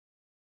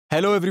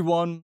Hello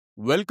everyone,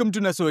 welcome to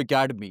Neso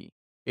Academy.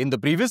 In the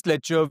previous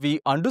lecture, we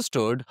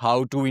understood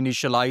how to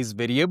initialize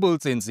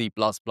variables in C++,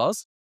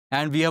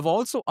 and we have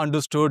also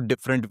understood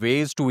different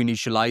ways to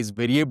initialize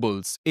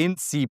variables in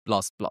C++.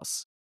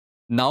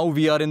 Now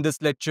we are in this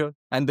lecture,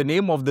 and the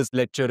name of this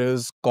lecture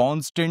is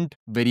Constant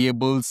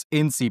Variables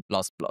in C++.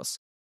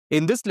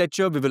 In this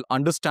lecture, we will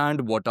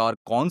understand what are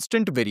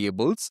constant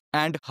variables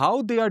and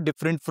how they are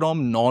different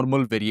from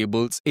normal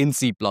variables in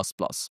C++.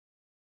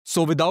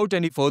 So without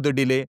any further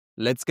delay,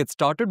 let's get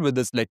started with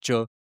this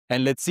lecture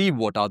and let's see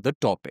what are the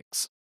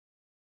topics.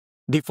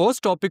 The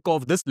first topic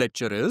of this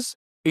lecture is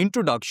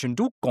Introduction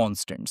to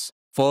Constants.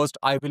 First,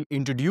 I will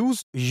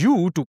introduce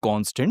you to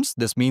constants.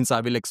 This means I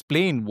will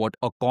explain what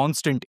a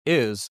constant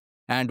is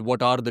and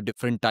what are the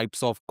different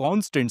types of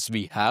constants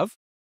we have.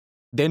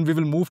 Then we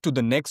will move to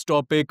the next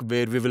topic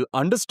where we will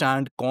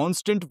understand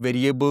constant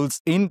variables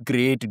in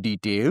great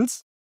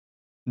details.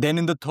 Then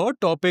in the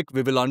third topic,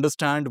 we will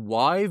understand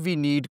why we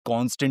need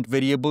constant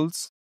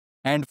variables.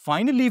 And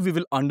finally, we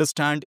will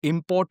understand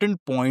important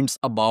points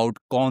about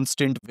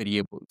constant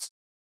variables.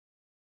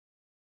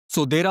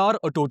 So there are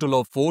a total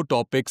of 4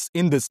 topics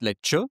in this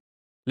lecture.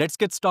 Let's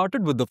get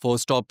started with the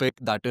first topic,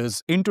 that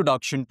is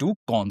Introduction to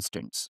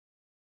Constants.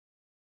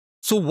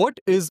 So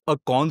what is a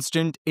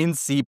constant in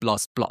C++?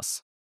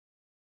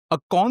 A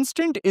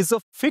constant is a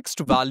fixed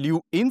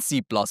value in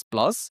C++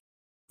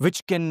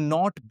 which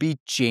cannot be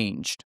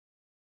changed.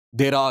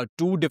 There are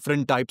 2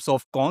 different types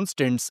of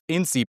constants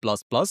in C++.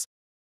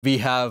 We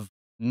have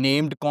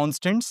named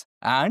constants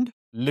and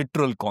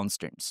literal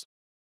constants.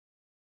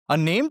 A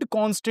named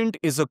constant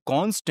is a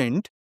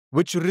constant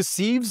which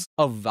receives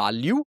a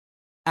value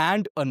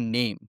and a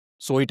name.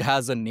 So it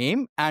has a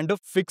name and a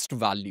fixed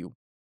value.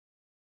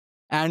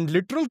 And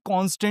literal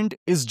constant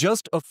is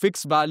just a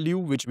fixed value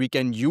which we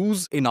can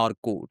use in our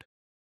code.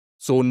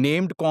 So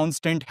named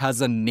constant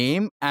has a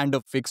name and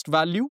a fixed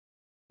value.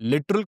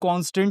 Literal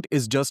constant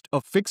is just a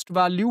fixed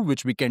value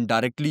which we can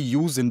directly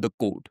use in the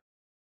code.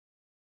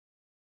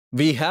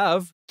 We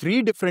have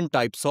 3 different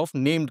types of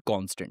named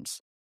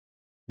constants.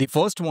 The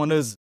first one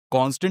is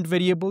constant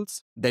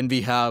variables, then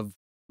we have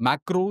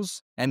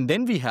macros, and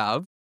then we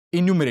have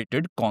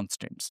enumerated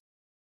constants.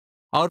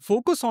 Our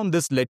focus on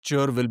this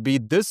lecture will be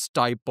this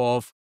type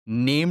of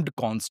named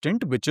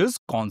constant, which is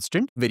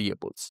constant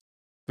variables.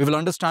 We will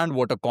understand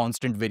what a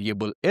constant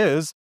variable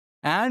is,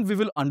 and we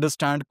will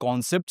understand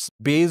concepts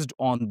based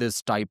on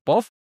this type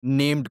of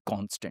named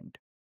constant.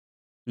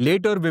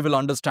 Later, we will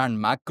understand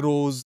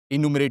macros,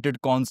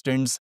 enumerated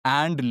constants,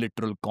 and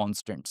literal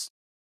constants.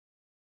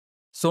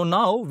 So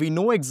now we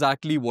know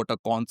exactly what a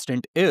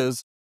constant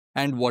is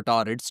and what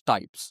are its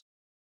types.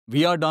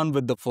 We are done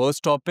with the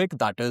first topic,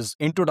 that is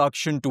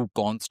Introduction to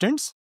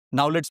Constants.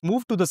 Now let's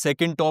move to the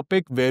second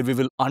topic where we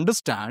will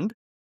understand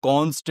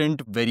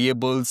constant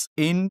variables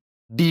in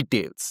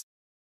details.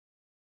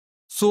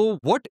 So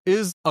what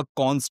is a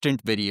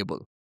constant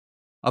variable?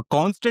 A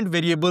constant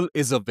variable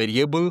is a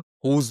variable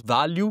whose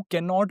value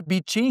cannot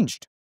be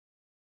changed.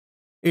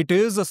 It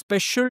is a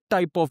special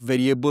type of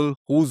variable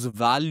whose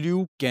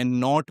value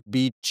cannot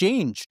be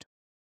changed.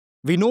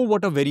 We know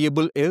what a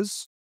variable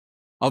is.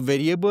 A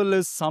variable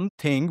is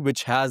something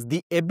which has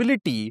the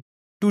ability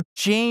to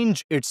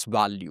change its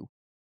value.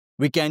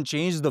 We can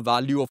change the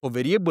value of a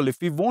variable if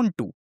we want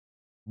to.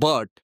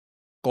 But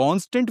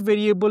constant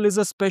variable is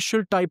a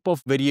special type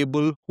of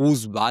variable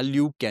whose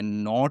value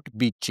cannot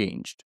be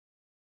changed.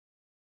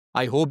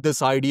 I hope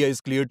this idea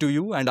is clear to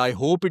you, and I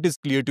hope it is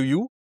clear to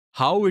you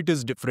how it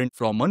is different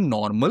from a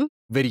normal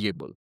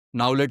variable.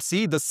 Now let's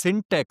see the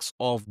syntax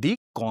of the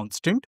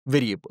constant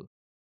variable.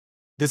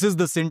 This is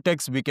the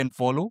syntax we can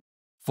follow.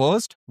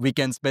 First, we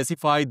can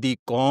specify the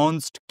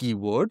const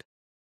keyword.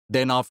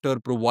 Then after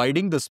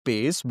providing the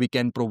space, we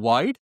can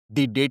provide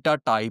the data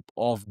type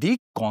of the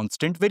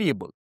constant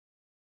variable.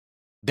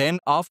 Then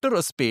after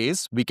a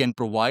space, we can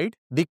provide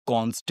the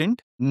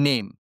constant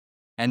name.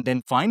 And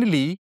then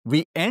finally,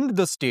 we end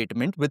the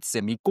statement with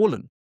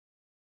semicolon.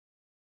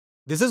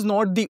 This is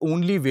not the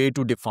only way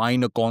to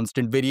define a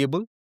constant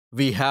variable.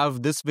 We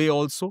have this way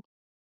also.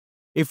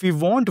 If we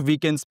want, we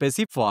can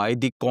specify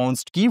the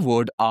const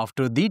keyword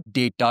after the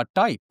data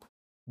type.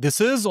 This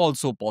is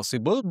also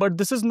possible, but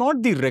this is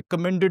not the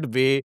recommended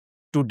way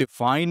to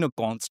define a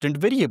constant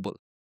variable.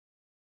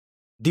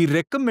 The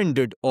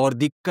recommended or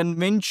the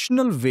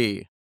conventional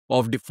way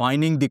of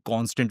defining the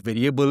constant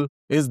variable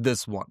is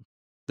this one.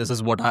 This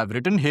is what I have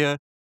written here.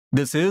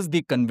 This is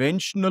the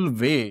conventional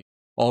way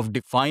of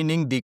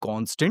defining the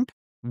constant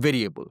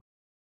variable.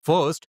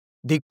 First,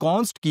 the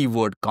const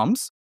keyword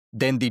comes,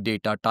 then the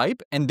data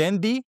type, and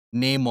then the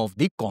name of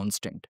the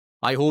constant.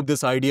 I hope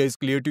this idea is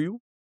clear to you.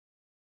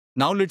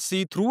 Now let's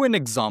see through an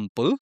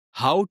example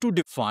how to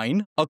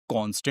define a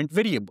constant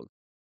variable.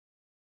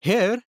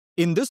 Here,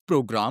 in this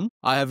program,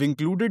 I have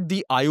included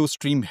the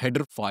IOStream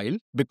header file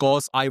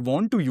because I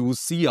want to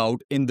use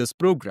cout in this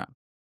program.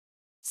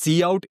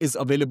 Cout is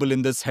available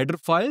in this header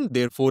file,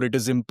 therefore it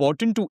is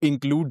important to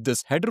include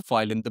this header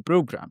file in the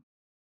program.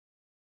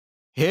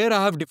 Here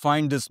I have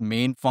defined this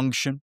main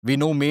function. We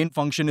know main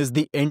function is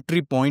the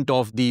entry point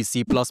of the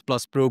C++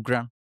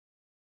 program.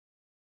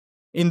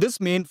 In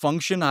this main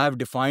function, I have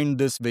defined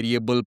this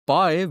variable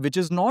pi, which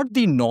is not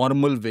the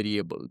normal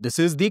variable. This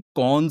is the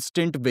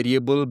constant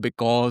variable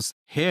because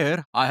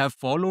here I have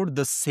followed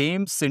the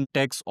same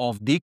syntax of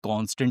the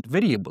constant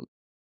variable.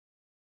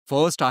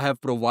 First, I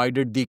have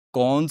provided the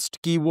const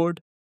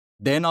keyword.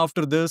 Then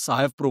after this,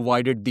 I have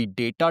provided the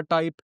data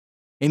type.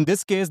 In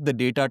this case, the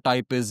data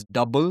type is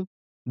double.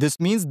 This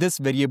means this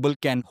variable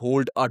can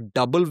hold a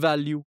double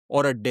value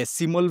or a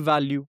decimal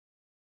value.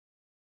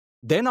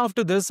 Then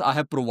after this, I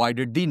have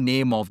provided the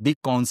name of the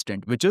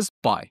constant, which is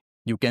pi.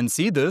 You can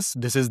see this.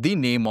 This is the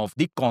name of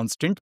the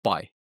constant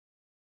pi.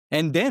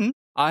 And then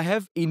I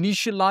have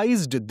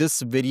initialized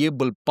this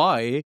variable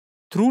pi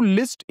through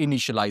list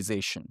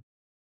initialization.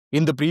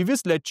 In the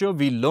previous lecture,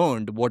 we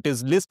learned what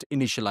is list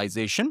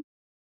initialization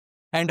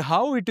and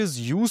how it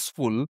is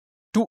useful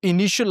to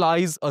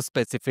initialize a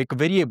specific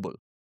variable.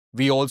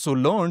 We also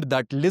learned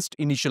that list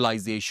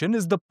initialization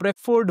is the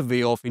preferred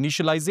way of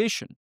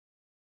initialization.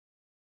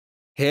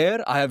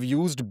 Here I have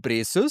used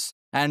braces,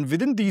 and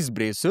within these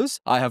braces,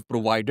 I have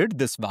provided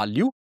this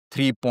value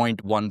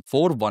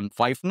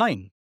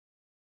 3.14159.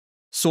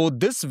 So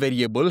this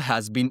variable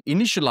has been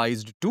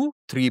initialized to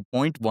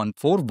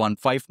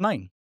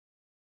 3.14159.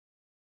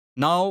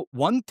 Now,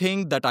 one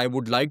thing that I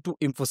would like to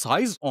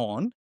emphasize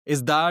on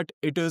is that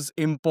it is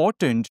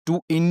important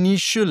to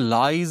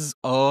initialize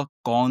a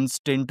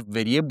constant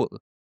variable.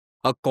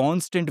 A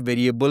constant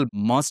variable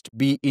must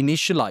be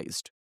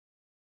initialized.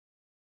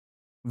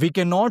 We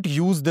cannot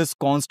use this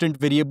constant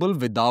variable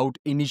without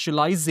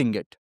initializing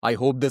it. I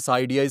hope this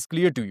idea is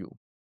clear to you.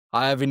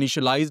 I have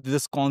initialized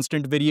this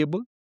constant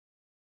variable.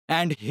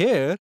 And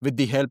here, with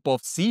the help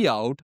of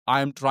cout,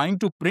 I am trying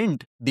to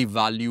print the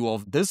value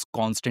of this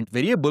constant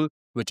variable,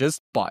 which is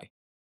pi.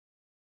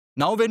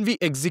 Now, when we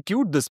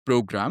execute this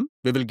program,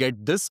 we will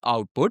get this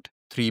output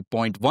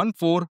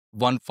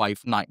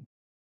 3.14159.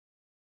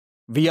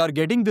 We are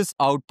getting this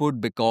output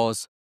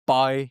because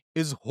pi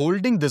is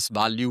holding this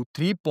value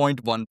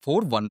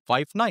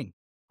 3.14159.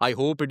 I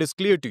hope it is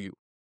clear to you.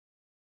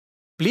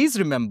 Please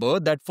remember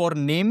that for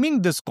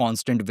naming this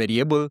constant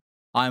variable,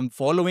 I am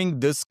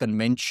following this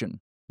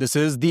convention. This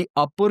is the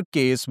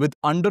uppercase with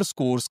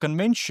underscores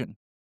convention.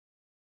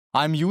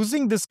 I am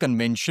using this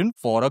convention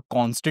for a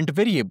constant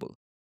variable.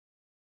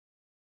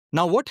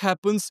 Now, what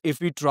happens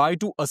if we try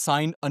to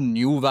assign a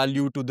new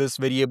value to this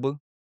variable?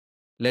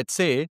 Let's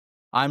say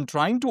I am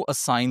trying to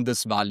assign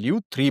this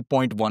value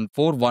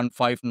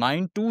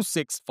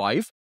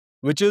 3.14159.265,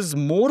 which is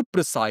more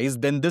precise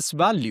than this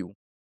value.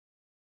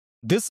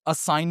 This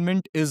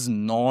assignment is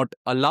not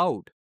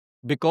allowed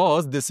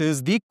because this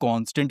is the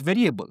constant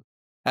variable.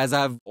 As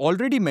I have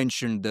already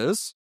mentioned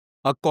this,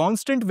 a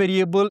constant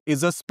variable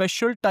is a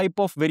special type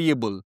of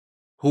variable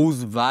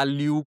whose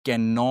value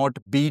cannot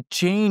be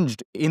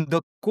changed in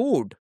the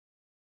code.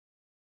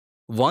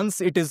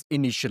 Once it is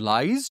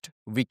initialized,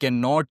 we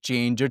cannot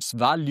change its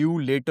value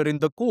later in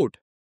the code.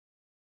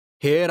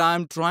 Here I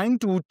am trying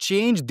to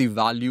change the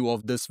value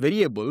of this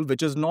variable,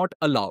 which is not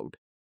allowed.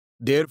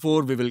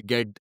 Therefore, we will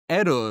get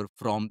error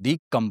from the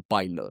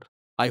compiler.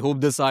 I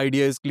hope this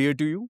idea is clear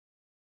to you.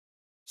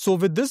 So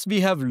with this, we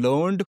have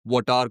learned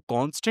what are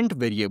constant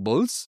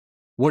variables,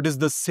 what is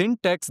the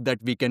syntax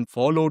that we can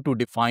follow to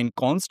define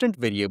constant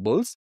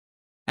variables,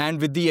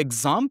 and with the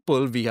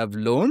example, we have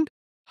learned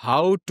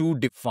how to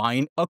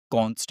define a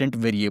constant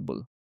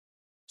variable.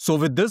 So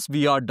with this,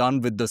 we are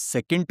done with the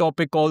second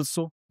topic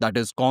also, that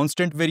is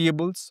constant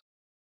variables.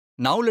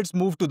 Now let's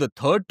move to the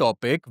third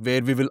topic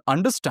where we will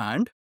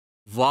understand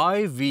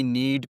why we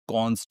need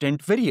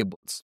constant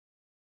variables.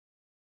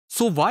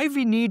 So why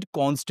we need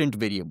constant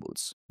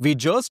variables? We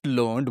just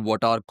learned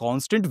what are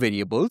constant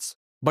variables,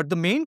 but the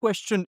main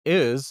question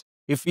is,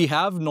 if we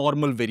have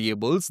normal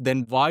variables,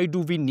 then why do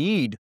we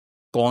need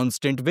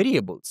constant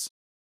variables?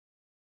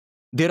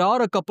 There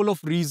are a couple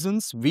of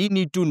reasons we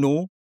need to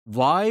know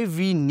why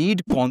we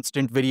need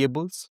constant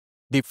variables.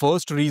 The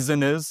first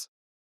reason is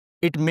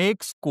it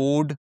makes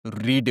code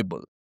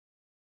readable.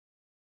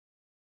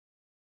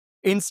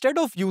 Instead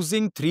of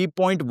using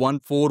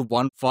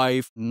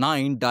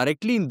 3.14159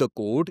 directly in the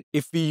code,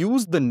 if we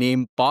use the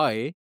name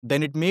pi,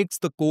 then it makes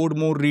the code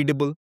more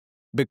readable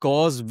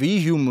because we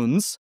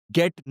humans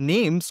get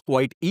names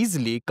quite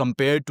easily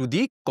compared to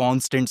the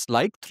constants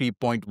like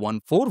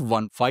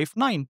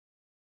 3.14159.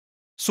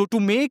 So to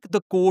make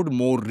the code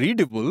more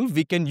readable,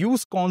 we can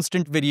use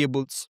constant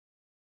variables.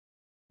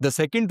 The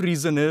second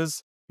reason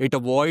is it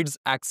avoids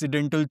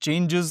accidental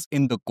changes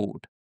in the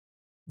code.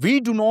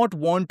 We do not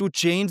want to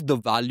change the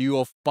value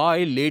of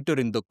pi later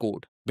in the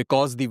code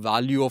because the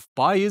value of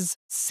pi is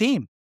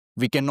same.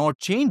 We cannot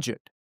change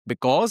it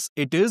because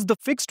it is the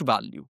fixed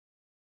value.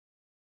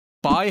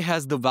 Pi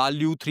has the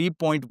value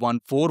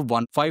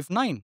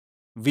 3.14159.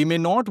 We may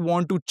not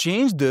want to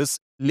change this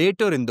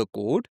later in the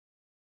code.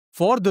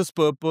 For this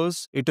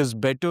purpose, it is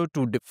better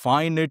to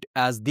define it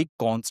as the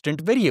constant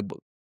variable.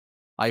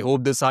 I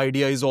hope this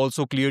idea is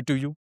also clear to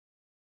you.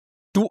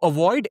 To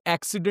avoid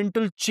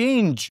accidental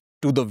change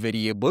to the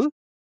variable,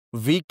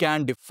 we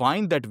can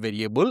define that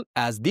variable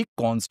as the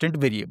constant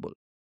variable.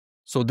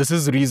 So this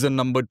is reason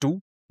number 2.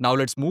 Now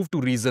let's move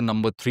to reason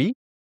number 3.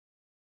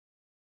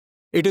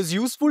 It is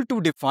useful to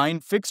define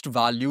fixed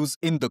values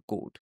in the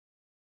code.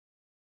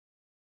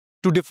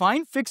 To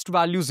define fixed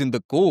values in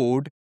the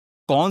code,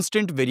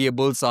 constant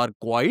variables are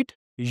quite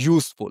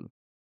useful.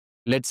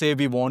 Let's say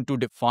we want to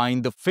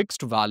define the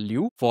fixed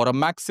value for a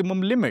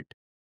maximum limit.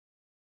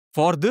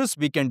 For this,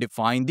 we can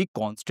define the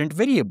constant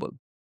variable.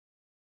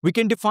 We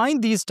can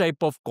define these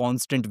type of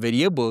constant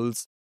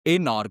variables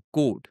in our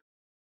code.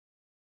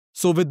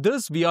 So with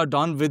this, we are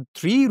done with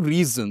 3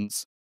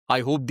 reasons.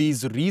 I hope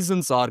these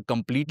reasons are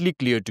completely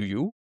clear to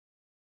you.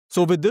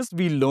 So with this,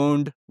 we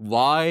learned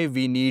why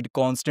we need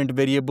constant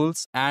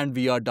variables, and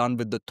we are done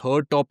with the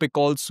 3rd topic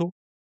also.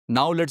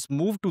 Now let's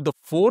move to the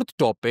 4th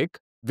topic,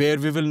 where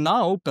we will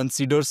now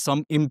consider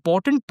some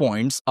important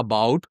points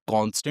about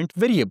constant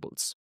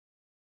variables.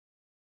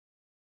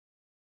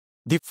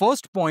 The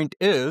first point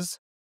is,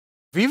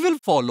 we will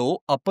follow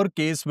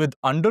uppercase with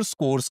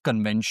underscores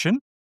convention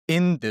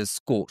in this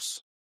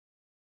course.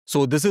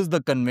 So this is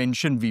the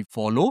convention we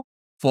follow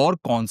for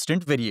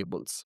constant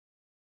variables.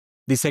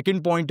 The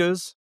second point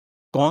is,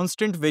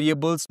 constant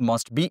variables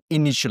must be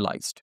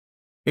initialized.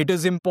 It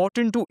is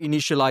important to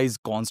initialize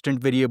constant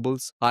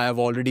variables. I have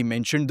already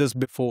mentioned this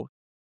before.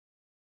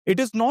 It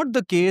is not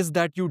the case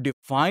that you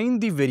define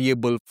the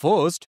variable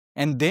first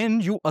and then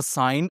you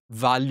assign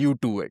value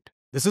to it.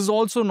 This is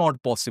also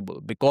not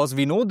possible because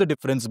we know the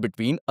difference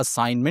between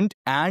assignment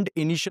and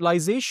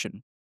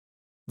initialization.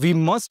 We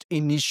must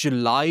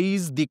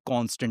initialize the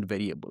constant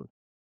variable.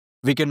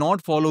 We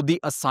cannot follow the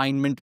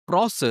assignment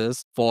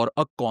process for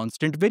a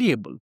constant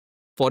variable.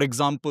 For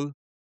example,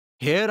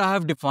 here I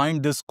have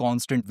defined this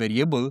constant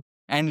variable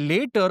and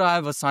later I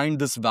have assigned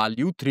this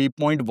value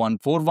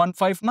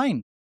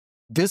 3.14159.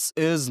 This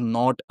is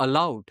not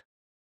allowed.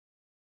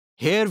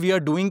 Here we are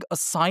doing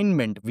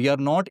assignment. We are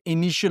not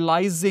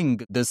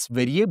initializing this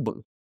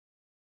variable.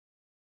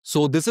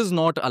 So this is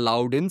not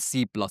allowed in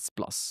C++.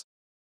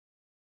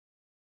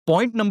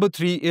 Point number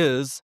 3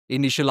 is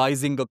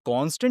initializing a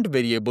constant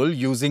variable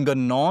using a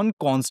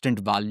non-constant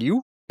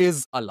value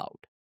is allowed.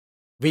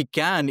 We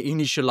can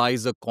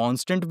initialize a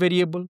constant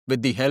variable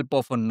with the help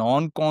of a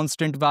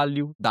non-constant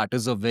value, that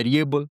is a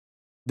variable.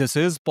 This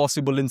is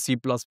possible in C++.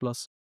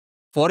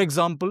 For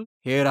example,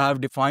 here I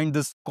have defined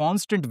this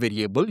constant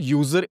variable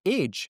user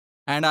age,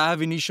 and I have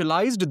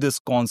initialized this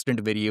constant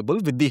variable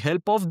with the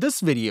help of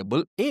this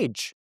variable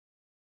age.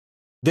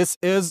 This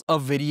is a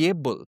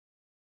variable.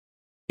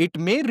 It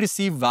may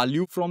receive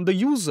value from the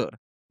user.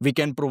 We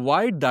can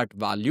provide that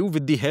value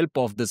with the help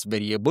of this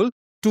variable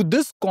to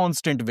this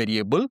constant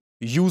variable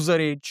user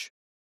age.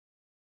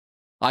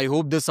 I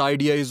hope this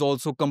idea is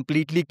also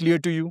completely clear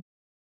to you.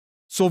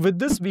 So with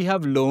this, we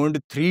have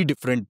learned 3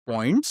 different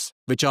points,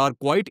 which are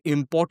quite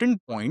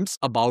important points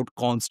about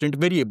constant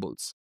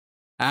variables.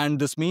 And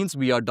this means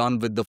we are done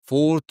with the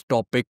 4th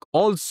topic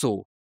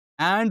also.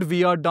 And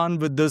we are done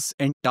with this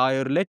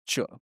entire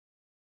lecture.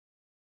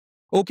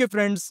 Okay,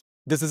 friends,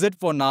 this is it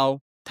for now.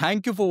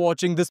 Thank you for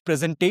watching this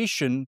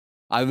presentation.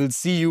 I will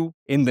see you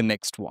in the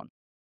next one.